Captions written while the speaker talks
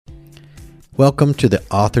Welcome to the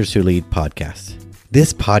Authors Who Lead podcast.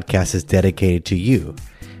 This podcast is dedicated to you,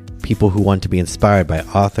 people who want to be inspired by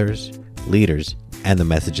authors, leaders, and the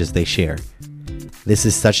messages they share. This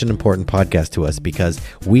is such an important podcast to us because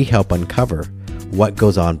we help uncover what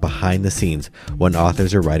goes on behind the scenes when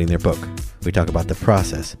authors are writing their book. We talk about the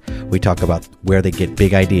process. We talk about where they get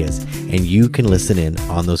big ideas, and you can listen in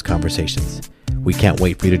on those conversations. We can't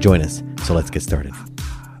wait for you to join us, so let's get started.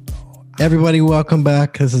 Everybody, welcome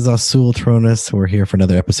back. This is Asul Tronis. We're here for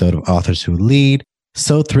another episode of Authors Who Lead.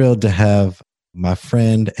 So thrilled to have my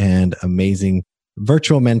friend and amazing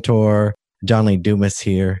virtual mentor, John Lee Dumas,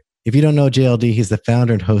 here. If you don't know JLD, he's the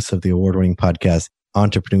founder and host of the award-winning podcast,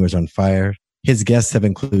 Entrepreneurs on Fire. His guests have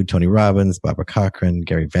included Tony Robbins, Barbara Cochran,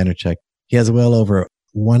 Gary Vaynerchuk. He has well over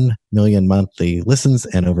 1 million monthly listens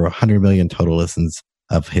and over 100 million total listens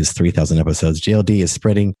of his 3,000 episodes. JLD is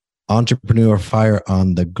spreading entrepreneur fire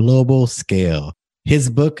on the global scale. His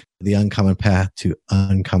book, The Uncommon Path to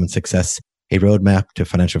Uncommon Success, A Roadmap to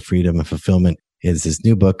Financial Freedom and Fulfillment, is his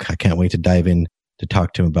new book. I can't wait to dive in to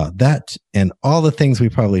talk to him about that and all the things we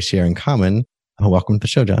probably share in common. Welcome to the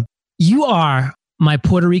show, John. You are my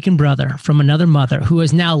Puerto Rican brother from another mother who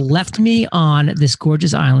has now left me on this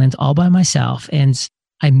gorgeous island all by myself, and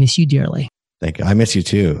I miss you dearly. Thank you. I miss you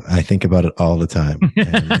too. I think about it all the time.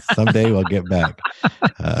 And someday we'll get back.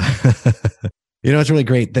 It's really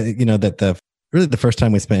great that, the first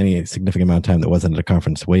time we spent any significant amount of time that wasn't at a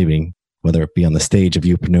conference waving, whether it be on the stage of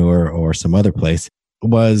Youpreneur or some other place,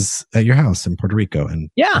 was at your house in Puerto Rico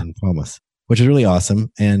and Palmas, which is really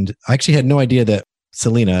awesome. And I actually had no idea that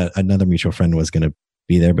Selena, another mutual friend, was going to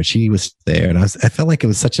be there, but she was there. And I felt like it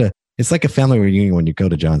was it's like a family reunion when you go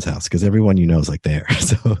to John's house because everyone you know is like there.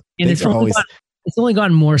 So and it's only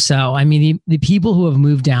gotten more so. I mean, the people who have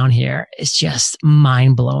moved down here, it's just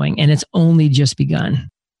mind blowing, and it's only just begun.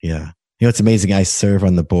 Yeah. It's amazing. I serve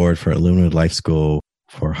on the board for Illuminated Life School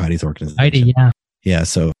for Heidi's organization. Heidi, yeah. Yeah.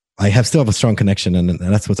 So I still have a strong connection, and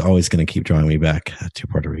that's what's always going to keep drawing me back to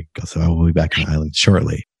Puerto Rico. So I will be back on the island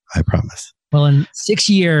shortly. I promise. Well, in 6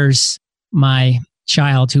 years, my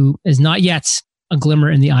child, who is not yet a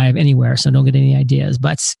glimmer in the eye of anywhere, so don't get any ideas.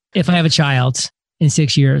 But if I have a child in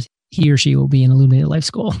 6 years, he or she will be in Illuminated Life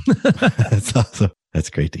School. That's awesome. That's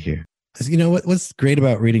great to hear. You know what's great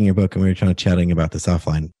about reading your book, and we were chatting about this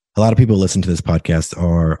offline. A lot of people who listen to this podcast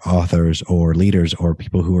are authors or leaders or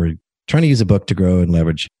people who are trying to use a book to grow and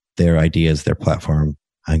leverage their ideas, their platform,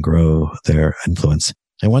 and grow their influence.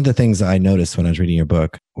 And one of the things I noticed when I was reading your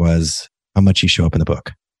book was how much you show up in the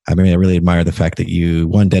book. I mean, I really admire the fact that you,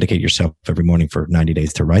 one, dedicate yourself every morning for 90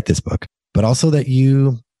 days to write this book, but also that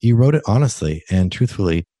you wrote it honestly and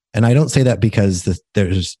truthfully. And I don't say that because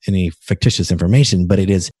there's any fictitious information, but it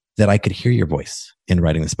is that I could hear your voice in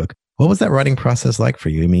writing this book. What was that writing process like for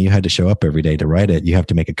you? I mean, you had to show up every day to write it. You have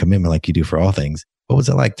to make a commitment like you do for all things. What was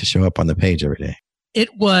it like to show up on the page every day? It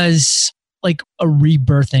was like a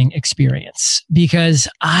rebirthing experience because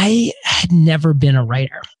I had never been a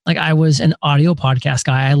writer. Like, I was an audio podcast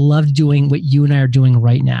guy. I loved doing what you and I are doing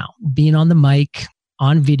right now, being on the mic,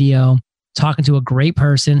 on video, talking to a great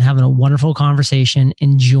person, having a wonderful conversation,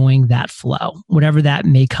 enjoying that flow, whatever that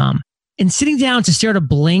may come. And sitting down to stare at a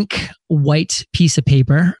blank white piece of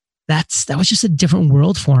paper, that was just a different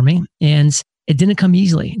world for me. And it didn't come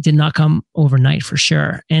easily. It did not come overnight for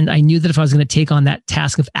sure. And I knew that if I was going to take on that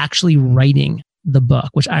task of actually writing the book,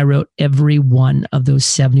 which I wrote every one of those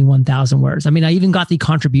 71,000 words. I mean, I even got the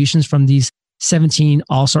contributions from these 17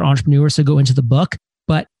 all-star entrepreneurs to go into the book,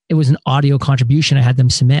 but it was an audio contribution. I had them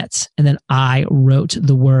submit. And then I wrote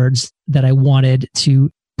the words that I wanted to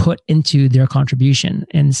put into their contribution.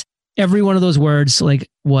 And every one of those words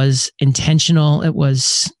was intentional. It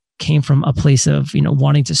came from a place of,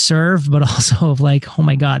 wanting to serve, but also of oh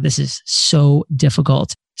my God, this is so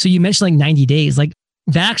difficult. So you mentioned 90 days,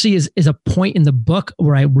 that actually is a point in the book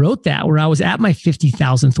where I wrote that, where I was at my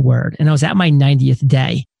 50,000th word and I was at my 90th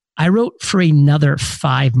day. I wrote for another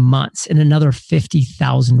 5 months and another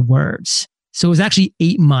 50,000 words. So it was actually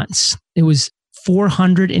 8 months. It was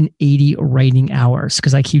 480 writing hours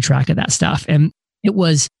because I keep track of that stuff. And it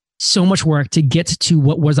was so much work to get to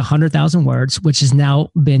what was 100,000 words, which has now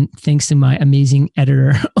been, thanks to my amazing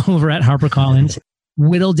editor over at HarperCollins,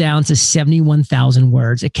 whittled down to 71,000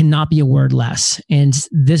 words. It cannot be a word less. And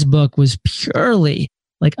this book was purely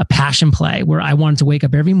like a passion play where I wanted to wake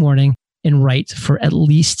up every morning and write for at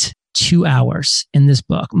least 2 hours in this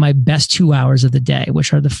book, my best 2 hours of the day,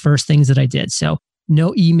 which are the first things that I did. So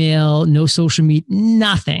no email, no social media,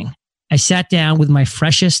 nothing. I sat down with my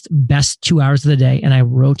freshest, best 2 hours of the day and I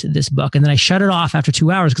wrote this book. And then I shut it off after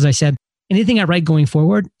 2 hours because I said, anything I write going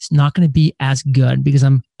forward is not going to be as good because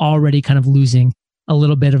I'm already kind of losing a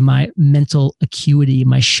little bit of my mental acuity,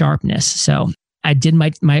 my sharpness. So I did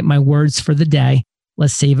my words for the day.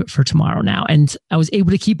 Let's save it for tomorrow now. And I was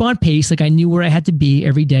able to keep on pace. Like I knew where I had to be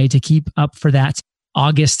every day to keep up for that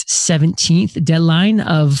August 17th deadline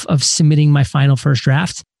of submitting my final first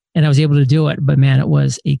draft. And I was able to do it. But man, it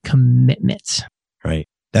was a commitment. Right.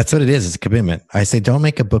 That's what it is. It's a commitment. I say, don't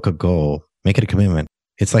make a book a goal. Make it a commitment.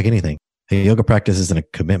 It's like anything. A yoga practice isn't a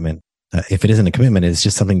commitment. If it isn't a commitment, it's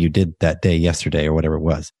just something you did that day, yesterday, or whatever it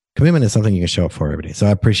was. Commitment is something you can show up for every day. So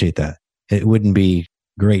I appreciate that. It wouldn't be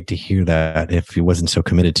great to hear that if you wasn't so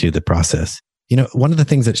committed to the process. You know, one of the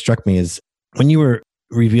things that struck me is when you were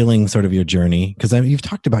revealing sort of your journey, because you've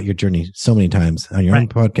talked about your journey so many times on your own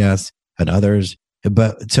podcast and others,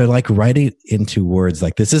 but to like write it into words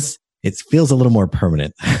like this is, it feels a little more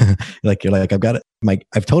permanent. Like you're like,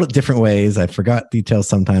 I've told it different ways. I forgot details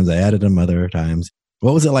sometimes. I added them other times.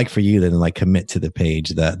 What was it like for you then, like commit to the page,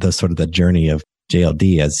 the sort of the journey of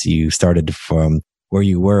JLD as you started from where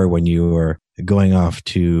you were when you were going off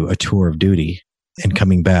to a tour of duty and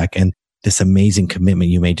coming back, and this amazing commitment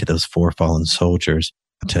you made to those 4 fallen soldiers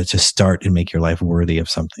to start and make your life worthy of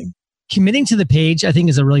something? Committing to the page, I think,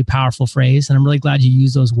 is a really powerful phrase. And I'm really glad you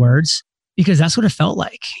use those words because that's what it felt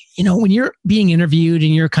like. You know, when you're being interviewed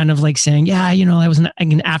and you're kind of like saying, yeah, you know, I was an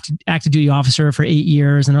active duty officer for 8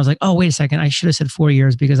 years. And I was like, oh, wait a second. I should have said 4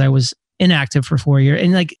 years because I was inactive for 4 years.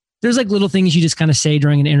 And like, there's like little things you just kind of say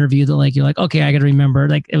during an interview that like, you're like, okay, I got to remember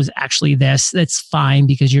like it was actually this. That's fine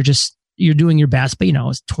because you're doing your best, but you know, it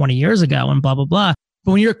was 20 years ago and blah, blah, blah.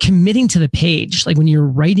 But when you're committing to the page, like when you're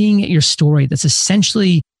writing your story, that's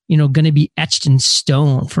essentially, you know, going to be etched in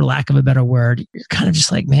stone, for lack of a better word, you're kind of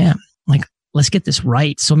just like, man, like, let's get this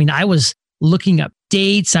right. So, I mean, I was looking up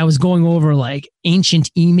dates. I was going over like ancient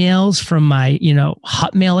emails from my, you know,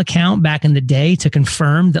 Hotmail account back in the day to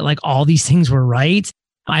confirm that like all these things were right.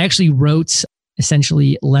 I actually wrote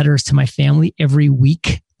essentially letters to my family every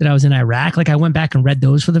week that I was in Iraq. Like I went back and read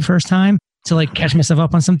those for the first time to like catch myself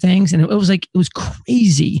up on some things. And it was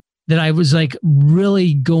crazy that I was like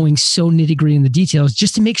really going so nitty gritty in the details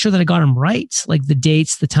just to make sure that I got them right. Like the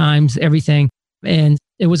dates, the times, everything. And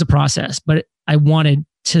it was a process, but I wanted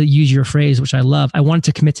to use your phrase, which I love. I wanted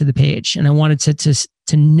to commit to the page and I wanted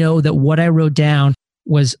to know that what I wrote down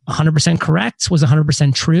was 100% correct, was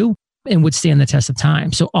 100% true, and would stand the test of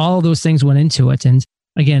time. So all of those things went into it. And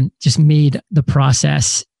again, just made the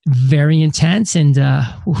process very intense and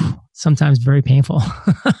sometimes very painful.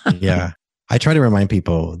 Yeah. I try to remind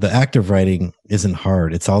people the act of writing isn't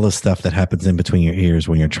hard. It's all the stuff that happens in between your ears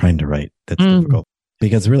when you're trying to write that's difficult.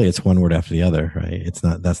 Because really it's one word after the other, right?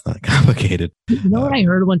 That's not complicated. You know what I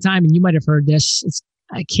heard one time, and you might have heard this.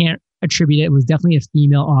 I can't attribute it. It was definitely a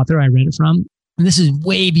female author I read it from. And this is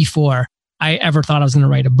way before I ever thought I was going to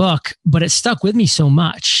write a book, but it stuck with me so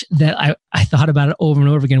much that I thought about it over and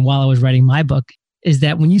over again while I was writing my book, is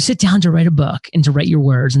that when you sit down to write a book and to write your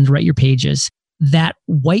words and to write your pages, that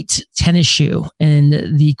white tennis shoe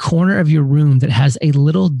in the corner of your room that has a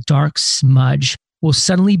little dark smudge will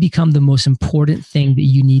suddenly become the most important thing that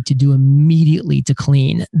you need to do immediately to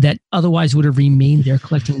clean, that otherwise would have remained there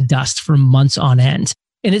collecting dust for months on end.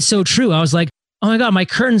 And it's so true. I was like, oh my God, my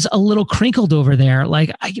curtain's a little crinkled over there.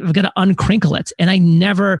 Like I've got to uncrinkle it.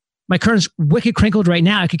 And my curtain's wicked crinkled right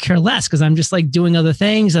now. I could care less because I'm just like doing other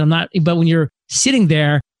things and I'm not, but when you're sitting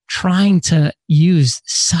there trying to use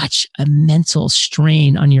such a mental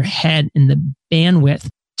strain on your head and the bandwidth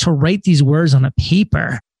to write these words on a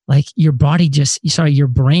paper, like your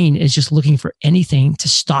brain is just looking for anything to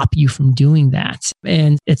stop you from doing that.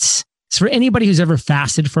 And it's for anybody who's ever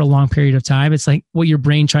fasted for a long period of time. It's like what your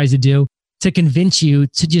brain tries to do to convince you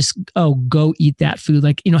to just, go eat that food.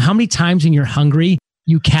 Like, you know, how many times when you're hungry,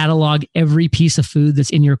 you catalog every piece of food that's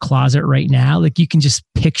in your closet right now. Like you can just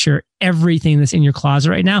picture everything that's in your closet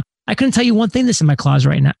right now. I couldn't tell you one thing that's in my closet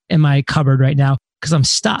right now, in my cupboard right now, because I'm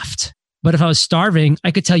stuffed. But if I was starving,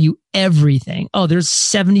 I could tell you everything. Oh, there's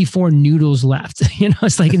 74 noodles left. You know,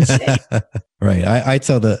 it's like insane. Right. I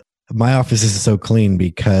tell my office is so clean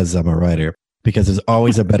because I'm a writer, because there's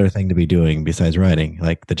always a better thing to be doing besides writing,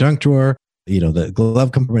 like the junk drawer, you know, the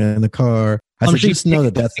glove compartment in the car. Just know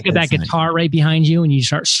that's that guitar right behind you and you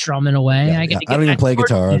start strumming away. Yeah, I don't even play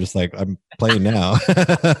guitar. I'm just like, I'm playing now.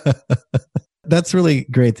 That's really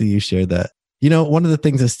great that you shared that. You know, one of the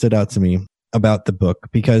things that stood out to me about the book,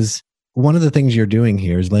 because one of the things you're doing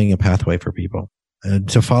here is laying a pathway for people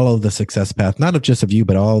to follow the success path, not just of you,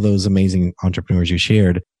 but all those amazing entrepreneurs you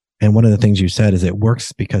shared. And one of the things you said is it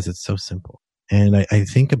works because it's so simple. And I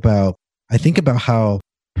think about how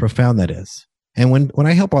profound that is. And when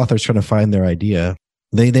I help authors try to find their idea,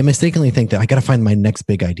 they mistakenly think that I got to find my next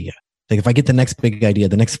big idea. Like if I get the next big idea,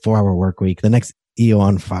 the next 4-hour work week, the next EO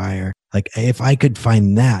on fire, like if I could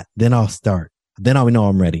find that, then I'll start. Then I'll know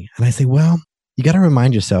I'm ready. And I say, well, you got to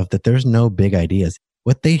remind yourself that there's no big ideas.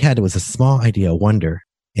 What they had was a small idea, a wonder,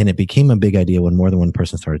 and it became a big idea when more than one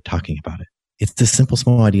person started talking about it. It's this simple,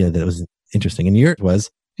 small idea that was interesting. And yours was,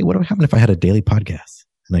 hey, what would happen if I had a daily podcast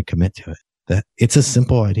and I commit to it? That it's a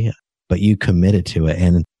simple idea, but you committed to it.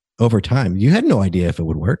 And over time, you had no idea if it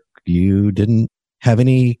would work. You didn't have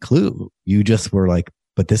any clue. You just were like,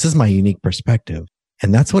 but this is my unique perspective.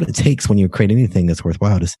 And that's what it takes when you create anything that's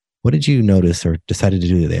worthwhile. Is what did you notice or decided to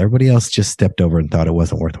do that everybody else just stepped over and thought it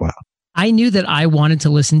wasn't worthwhile? I knew that I wanted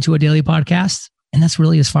to listen to a daily podcast, and that's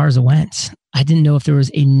really as far as it went. I didn't know if there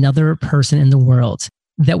was another person in the world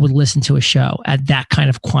that would listen to a show at that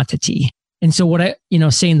kind of quantity. And so what I,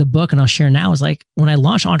 say in the book, and I'll share now, is like when I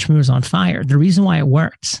launched Entrepreneurs on Fire, the reason why it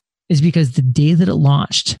worked is because the day that it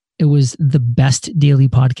launched, it was the best daily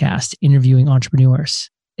podcast interviewing entrepreneurs.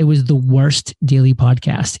 It was the worst daily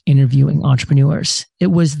podcast interviewing entrepreneurs. It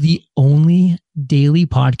was the only daily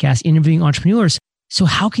podcast interviewing entrepreneurs. So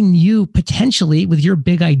how can you potentially, with your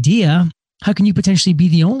big idea, how can you potentially be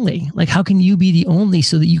the only? Like, how can you be the only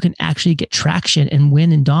so that you can actually get traction and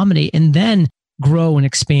win and dominate and then grow and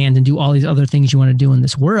expand and do all these other things you want to do in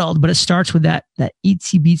this world? But it starts with that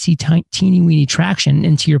itsy bitsy teeny weeny traction.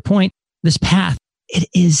 And to your point, this path, it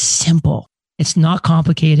is simple. It's not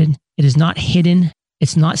complicated. It is not hidden.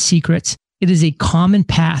 It's not secret. It is a common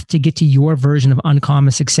path to get to your version of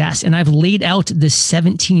uncommon success. And I've laid out this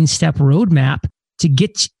 17-step roadmap to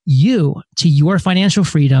get you to your financial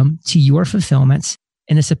freedom, to your fulfillment.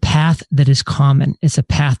 And it's a path that is common. It's a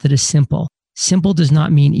path that is simple. Simple does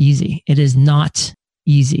not mean easy. It is not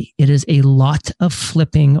easy. It is a lot of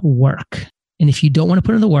flipping work. And if you don't want to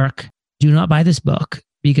put in the work, do not buy this book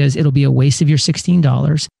because it'll be a waste of your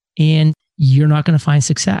 $16 and you're not going to find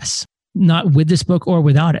success. Not with this book or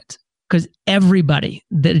without it. Because everybody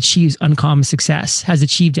that achieves uncommon success has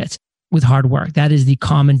achieved it with hard work. That is the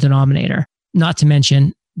common denominator. Not to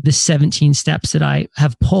mention the 17 steps that I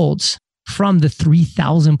have pulled from the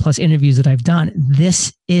 3,000 plus interviews that I've done.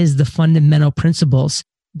 This is the fundamental principles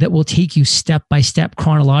that will take you step by step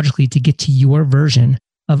chronologically to get to your version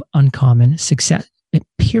of uncommon success.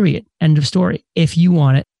 Period. End of story. If you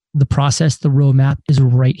want it, the process, the roadmap is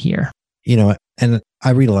right here. And I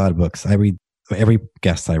read a lot of books. I read every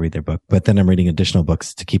guest, I read their book, but then I'm reading additional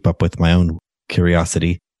books to keep up with my own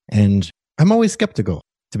curiosity. And I'm always skeptical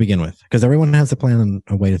to begin with because everyone has a plan and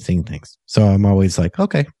a way of seeing things. So I'm always like,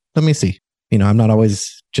 okay, let me see. I'm not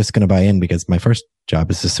always just going to buy in because my first job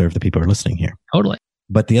is to serve the people who are listening here. Totally.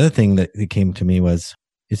 But the other thing that came to me was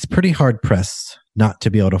it's pretty hard pressed not to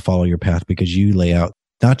be able to follow your path because you lay out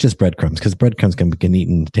not just breadcrumbs, because breadcrumbs can get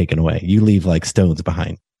eaten and taken away. You leave like stones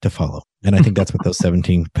behind to follow. And I think that's what those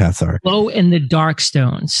 17 paths are. Glow in the dark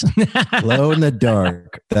stones. Glow in the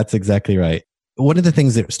dark. That's exactly right. One of the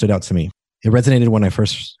things that stood out to me, it resonated when I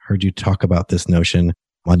first heard you talk about this notion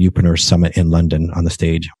on Youpreneur Summit in London on the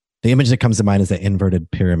stage. The image that comes to mind is the inverted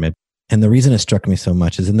pyramid. And the reason it struck me so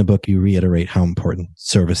much is in the book, you reiterate how important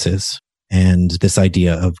service is and this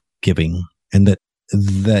idea of giving. And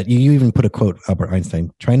that you even put a quote, Albert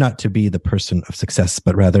Einstein, try not to be the person of success,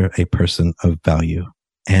 but rather a person of value.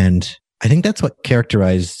 And I think that's what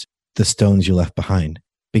characterized the stones you left behind,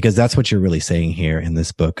 because that's what you're really saying here in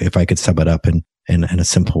this book. If I could sum it up in a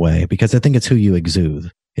simple way, because I think it's who you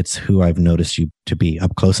exude. It's who I've noticed you to be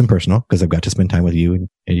up close and personal, because I've got to spend time with you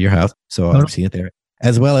in your house. So I've seen it there,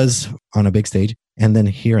 as well as on a big stage. And then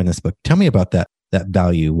here in this book, tell me about that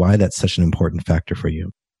value, why that's such an important factor for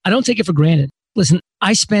you. I don't take it for granted. Listen,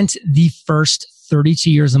 I spent the first 32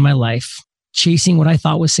 years of my life chasing what I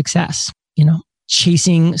thought was success,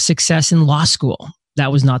 chasing success in law school.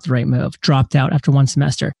 That was not the right move. Dropped out after one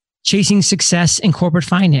semester. Chasing success in corporate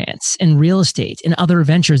finance and real estate and other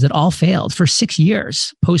ventures that all failed for 6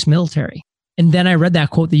 years post-military. And then I read that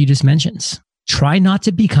quote that you just mentioned. Try not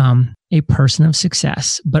to become a person of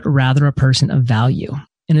success, but rather a person of value.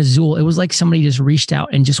 And Azul, it was like somebody just reached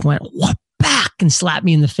out and just went back and slapped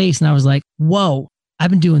me in the face. And I was like, whoa, I've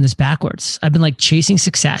been doing this backwards. I've been like chasing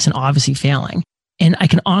success and obviously failing. And I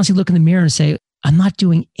can honestly look in the mirror and say, I'm not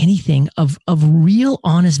doing anything of real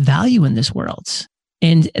honest value in this world.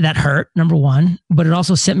 And that hurt, number one, but it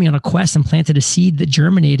also sent me on a quest and planted a seed that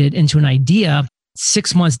germinated into an idea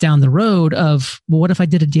 6 months down the road of, well, what if I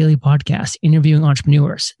did a daily podcast interviewing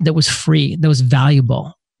entrepreneurs that was free, that was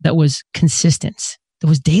valuable, that was consistent, that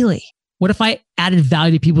was daily? What if I added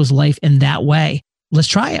value to people's life in that way? Let's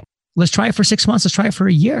try it. Let's try it for 6 months. Let's try it for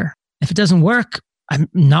a year. If it doesn't work, I'm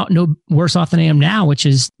not no worse off than I am now, which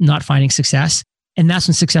is not finding success. And that's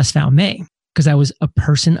when success found me. because I was a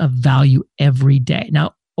person of value every day.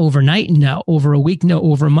 Now, overnight, no. Over a week, no.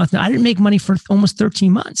 Over a month, no. I didn't make money for almost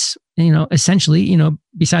 13 months, essentially,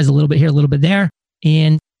 besides a little bit here, a little bit there.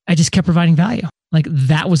 And I just kept providing value. Like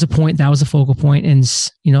that was a point, that was a focal point. And,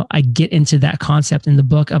 I get into that concept in the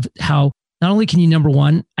book of how not only can you, number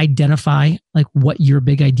one, identify like what your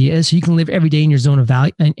big idea is, so you can live every day in your zone of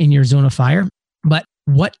value, in your zone of fire, but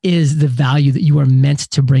what is the value that you are meant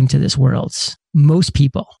to bring to this world? Most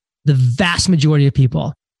people, the vast majority of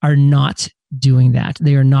people are not doing that.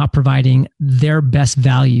 They are not providing their best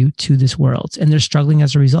value to this world, and they're struggling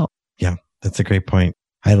as a result. Yeah, that's a great point.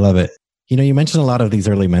 I love it. You mentioned a lot of these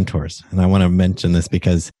early mentors, and I want to mention this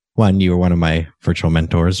because one, you were one of my virtual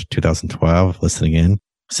mentors, 2012, listening in,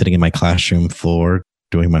 sitting in my classroom floor,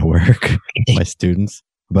 doing my work, with my students.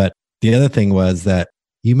 But the other thing was that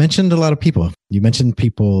you mentioned a lot of people. You mentioned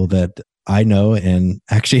people that I know and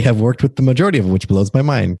actually have worked with the majority of them, which blows my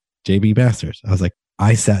mind. JB Masters. I was like,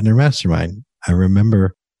 I sat in her mastermind. I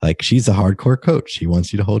remember like, she's a hardcore coach. She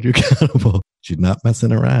wants you to hold you accountable. She's not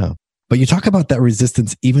messing around. But you talk about that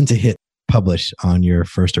resistance even to hit publish on your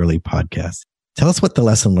first early podcast. Tell us what the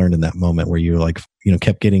lesson learned in that moment where you like,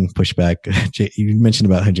 kept getting pushback. You mentioned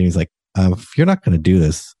about how Jamie's like, if you're not going to do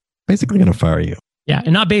this, basically going to fire you. Yeah.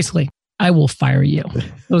 And not basically, I will fire you.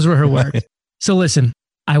 Those were her words. So listen,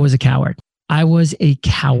 I was a coward. I was a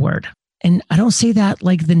coward. And I don't say that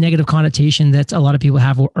like the negative connotation that a lot of people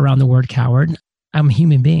have around the word coward. I'm a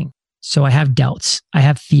human being. So I have doubts. I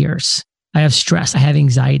have fears. I have stress. I have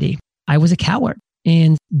anxiety. I was a coward.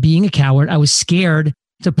 And being a coward, I was scared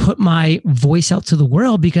to put my voice out to the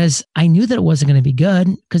world because I knew that it wasn't going to be good,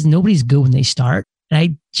 because nobody's good when they start. And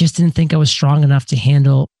I just didn't think I was strong enough to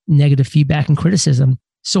handle negative feedback and criticism.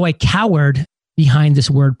 So I cowered behind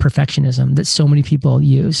this word perfectionism that so many people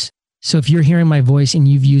use. So if you're hearing my voice and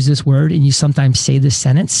you've used this word and you sometimes say this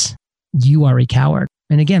sentence, you are a coward.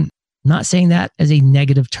 And again, I'm not saying that as a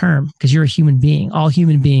negative term because you're a human being. All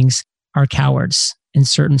human beings are cowards in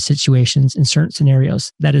certain situations, in certain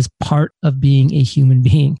scenarios. That is part of being a human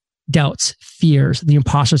being. Doubts, fears, the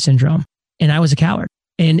imposter syndrome. And I was a coward.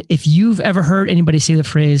 And if you've ever heard anybody say the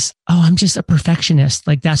phrase, oh, I'm just a perfectionist,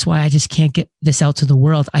 like that's why I just can't get this out to the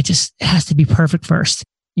world. It has to be perfect first.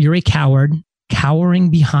 You're a coward, cowering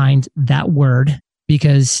behind that word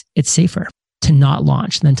because it's safer to not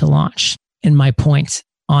launch than to launch. And my point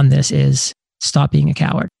on this is stop being a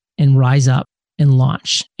coward and rise up and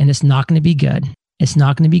launch. And it's not going to be good. It's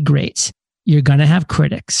not going to be great. You're going to have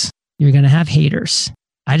critics. You're going to have haters.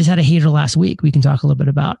 I just had a hater last week. We can talk a little bit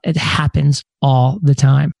about. It happens all the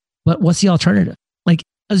time. But what's the alternative? Like,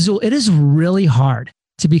 Azul, it is really hard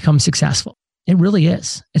to become successful. It really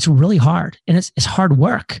is. It's really hard. And it's hard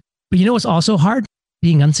work. But you know what's also hard?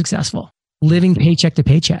 Being unsuccessful, living paycheck to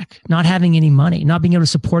paycheck, not having any money, not being able to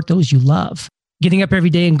support those you love, getting up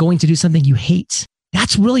every day and going to do something you hate.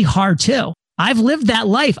 That's really hard too. I've lived that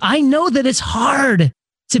life. I know that it's hard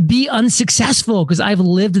to be unsuccessful because I've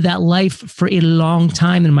lived that life for a long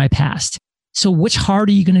time in my past. So which hard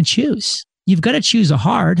are you going to choose? You've got to choose a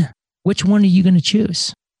hard. Which one are you going to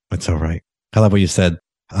choose? That's all right. I love what you said.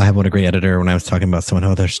 I have a great editor when I was talking about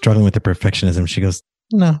someone, they're struggling with the perfectionism. She goes,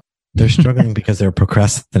 no, they're struggling because they're a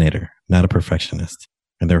procrastinator, not a perfectionist.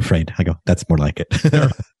 And they're afraid. I go, that's more like it.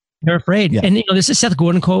 They're afraid. Yeah. And this is Seth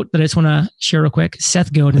Godin quote that I just want to share real quick.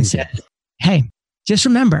 Seth Godin said, hey, just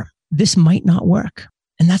remember, this might not work.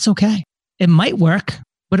 And that's okay. It might work,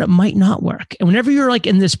 but it might not work. And whenever you're like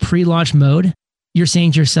in this pre-launch mode, you're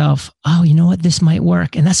saying to yourself, oh, you know what? This might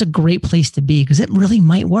work. And that's a great place to be because it really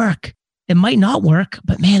might work. It might not work,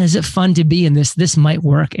 but man, is it fun to be in this might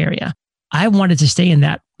work area. I wanted to stay in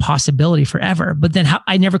that possibility forever, but then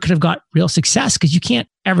I never could have got real success because you can't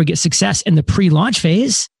ever get success in the pre-launch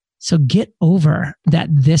phase. So get over that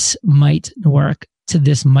this might work to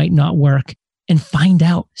this might not work and find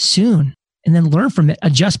out soon. And then learn from it,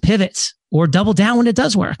 adjust pivots, or double down when it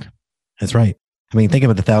does work. That's right. I mean, think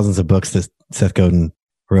about the thousands of books that Seth Godin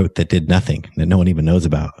wrote that did nothing, that no one even knows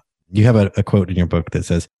about. You have a quote in your book that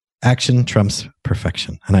says, action trumps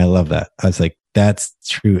perfection. And I love that. I was like, that's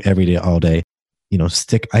true every day, all day.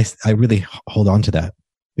 I really hold on to that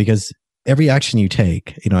because every action you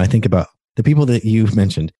take, I think about the people that you've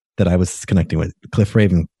mentioned that I was connecting with, Cliff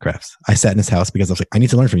Ravenscraft. I sat in his house because I was like, I need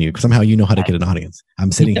to learn from you because somehow you know how to get an audience.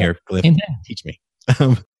 I'm sitting here, Cliff, teach me.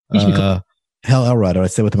 Hal Elrod, I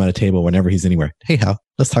sit with him at a table whenever he's anywhere. Hey, Hal,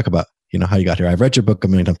 let's talk about, how you got here. I've read your book a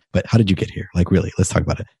million times, but how did you get here? Like, really, let's talk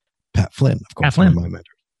about it. Pat Flynn, of course, one of my mentors.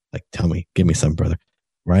 Like, tell me, give me some, brother.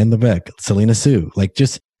 Ryan Levesque, Selena Sue, like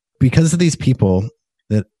just because of these people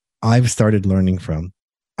that I've started learning from,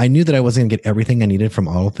 I knew that I wasn't going to get everything I needed from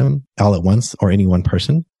all of them all at once or any one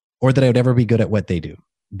person. or that I would ever be good at what they do.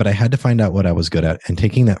 But I had to find out what I was good at. And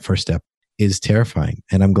taking that first step is terrifying.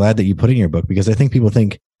 And I'm glad that you put it in your book, because I think people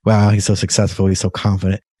think, wow, he's so successful. He's so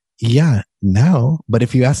confident. Yeah, now. But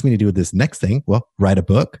if you ask me to do this next thing, well, write a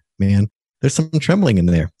book, man, there's some trembling in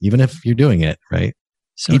there, even if you're doing it, right?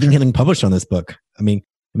 So even true. getting published on this book. I mean,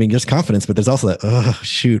 there's confidence, but there's also that, oh,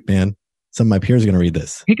 shoot, man. Some of my peers are going to read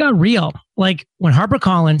this. It got real. Like when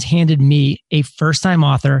HarperCollins handed me, a first-time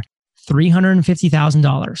author,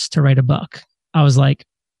 $350,000 to write a book, I was like,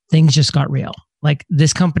 things just got real. Like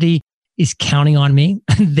this company is counting on me.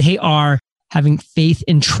 They are having faith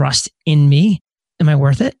and trust in me. Am I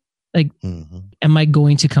worth it? Like, am I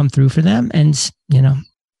going to come through for them? And, you know,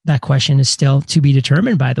 that question is still to be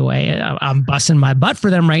determined, by the way. I'm busting my butt for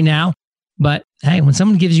them right now. But hey, when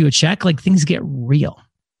someone gives you a check, like things get real.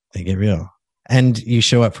 They get real. And you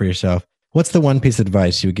show up for yourself. What's the one piece of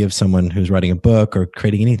advice you would give someone who's writing a book or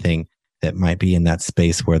creating anything that might be in that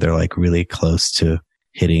space where they're like really close to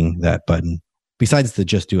hitting that button? Besides the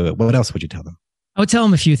just do it, what else would you tell them? I would tell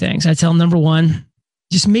them a few things. I'd tell them, number one,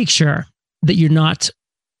 just make sure that you're not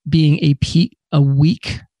being a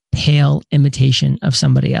weak, pale imitation of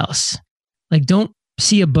somebody else. Like, don't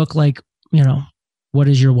see a book like, you know, What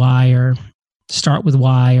is Your Why, or Start with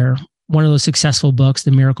Why, or one of those successful books,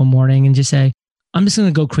 The Miracle Morning, and just say, I'm just going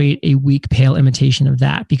to go create a weak, pale imitation of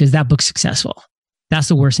that because that book's successful. That's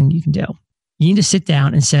the worst thing you can do. You need to sit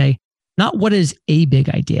down and say, not what is a big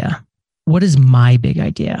idea? What is my big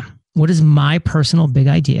idea? What is my personal big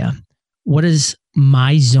idea? What is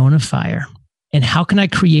my zone of fire? And how can I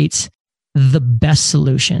create the best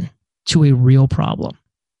solution to a real problem?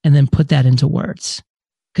 And then put that into words.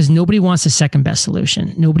 Because nobody wants the second best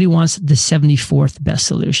solution. Nobody wants the 74th best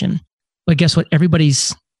solution. But guess what?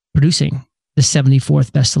 Everybody's producing the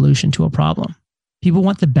 74th best solution to a problem. People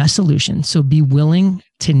want the best solution. So be willing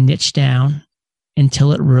to niche down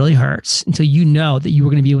until it really hurts, until you know that you are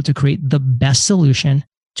going to be able to create the best solution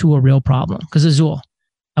to a real problem. Because Azul,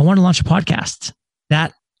 I want to launch a podcast.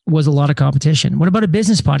 That was a lot of competition. What about a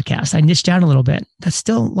business podcast? I niched down a little bit. That's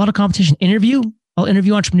still a lot of competition. I'll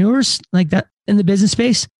interview entrepreneurs like that in the business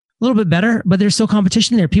space. A little bit better, but there's still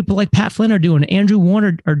competition there. People like Pat Flynn are doing it. Andrew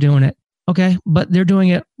Warner are doing it. Okay, but they're doing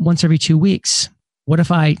it once every 2 weeks. What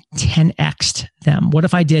if I 10x'd them? What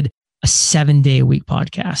if I did a 7-day-a-week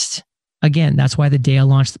podcast? Again, that's why the day I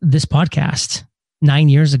launched this podcast 9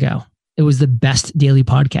 years ago, it was the best daily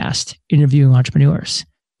podcast interviewing entrepreneurs.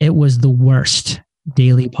 It was the worst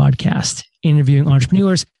daily podcast interviewing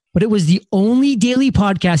entrepreneurs, but it was the only daily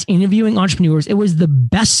podcast interviewing entrepreneurs. It was the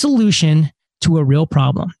best solution to a real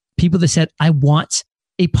problem. People that said, I want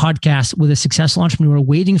a podcast with a successful entrepreneur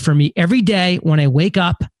waiting for me every day when I wake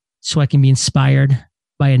up so I can be inspired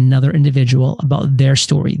by another individual about their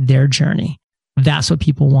story, their journey. That's what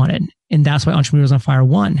people wanted. And that's why Entrepreneurs on Fire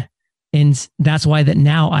won. And that's why that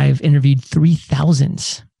now I've interviewed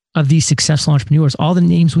 3,000 of these successful entrepreneurs, all the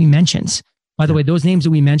names we mentioned. By the way, those names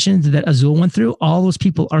that we mentioned that Azul went through, all those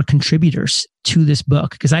people are contributors to this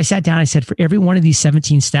book. Because I sat down, I said, for every one of these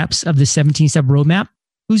 17 steps of the 17-step roadmap,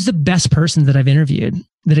 who's the best person that I've interviewed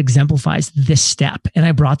that exemplifies this step? And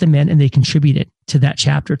I brought them in and they contributed to that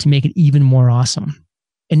chapter to make it even more awesome.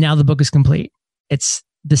 And now the book is complete. It's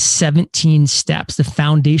the 17 steps, the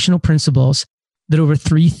foundational principles that over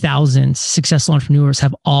 3,000 successful entrepreneurs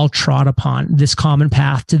have all trod upon, this common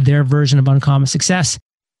path to their version of uncommon success.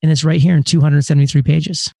 And it's right here in 273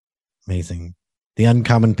 pages. Amazing. The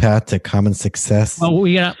uncommon path to common success. Well,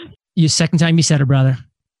 you second time you said it, brother.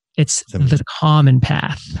 It's the common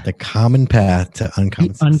path. The common path to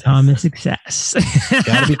uncommon success. Uncommon success.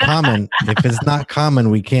 Got to be common. If it's not common,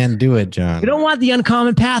 we can't do it, John. We don't want the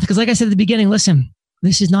uncommon path because, like I said at the beginning, listen,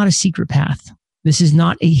 this is not a secret path. This is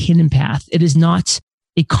not a hidden path. It is not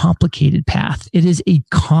a complicated path. It is a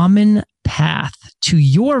common path to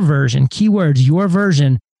your version, keywords, your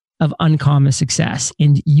version of uncommon success.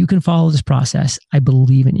 And you can follow this process. I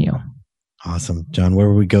believe in you. Awesome. John, where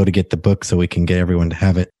would we go to get the book so we can get everyone to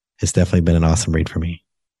have it? It's definitely been an awesome read for me.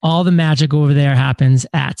 All the magic over there happens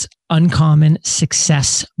at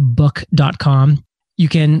uncommonsuccessbook.com. You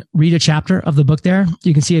can read a chapter of the book there.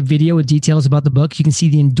 You can see a video with details about the book. You can see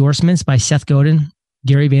the endorsements by Seth Godin,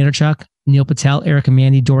 Gary Vaynerchuk, Neil Patel, Erica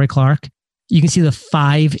Mandy, Dory Clark. You can see the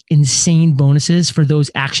 5 insane bonuses for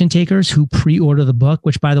those action takers who pre-order the book,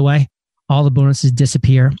 which, by the way, all the bonuses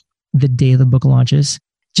disappear the day the book launches.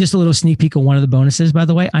 Just a little sneak peek of one of the bonuses, by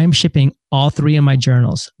the way. I am shipping all 3 of my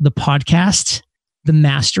journals, the podcast, the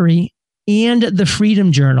mastery, and the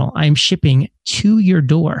freedom journal. I am shipping to your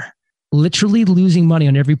door, literally losing money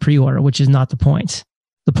on every pre-order, which is not the point.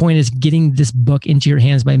 The point is getting this book into your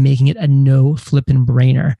hands by making it a no flipping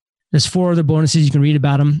brainer. There's 4 other bonuses. You can read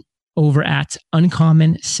about them over at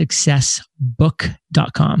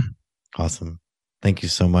uncommonsuccessbook.com. Awesome. Thank you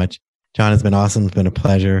so much. John, it's been awesome. It's been a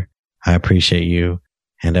pleasure. I appreciate you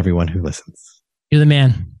and everyone who listens. You're the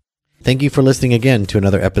man. Thank you for listening again to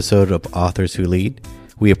another episode of Authors Who Lead.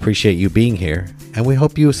 We appreciate you being here, and we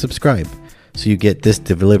hope you subscribe so you get this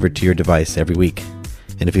delivered to your device every week.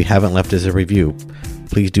 And if you haven't left us a review,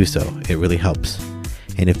 please do so. It really helps.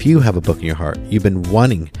 And if you have a book in your heart, you've been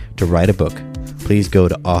wanting to write a book, please go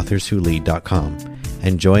to authorswholead.com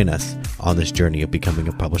and join us on this journey of becoming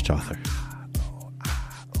a published author.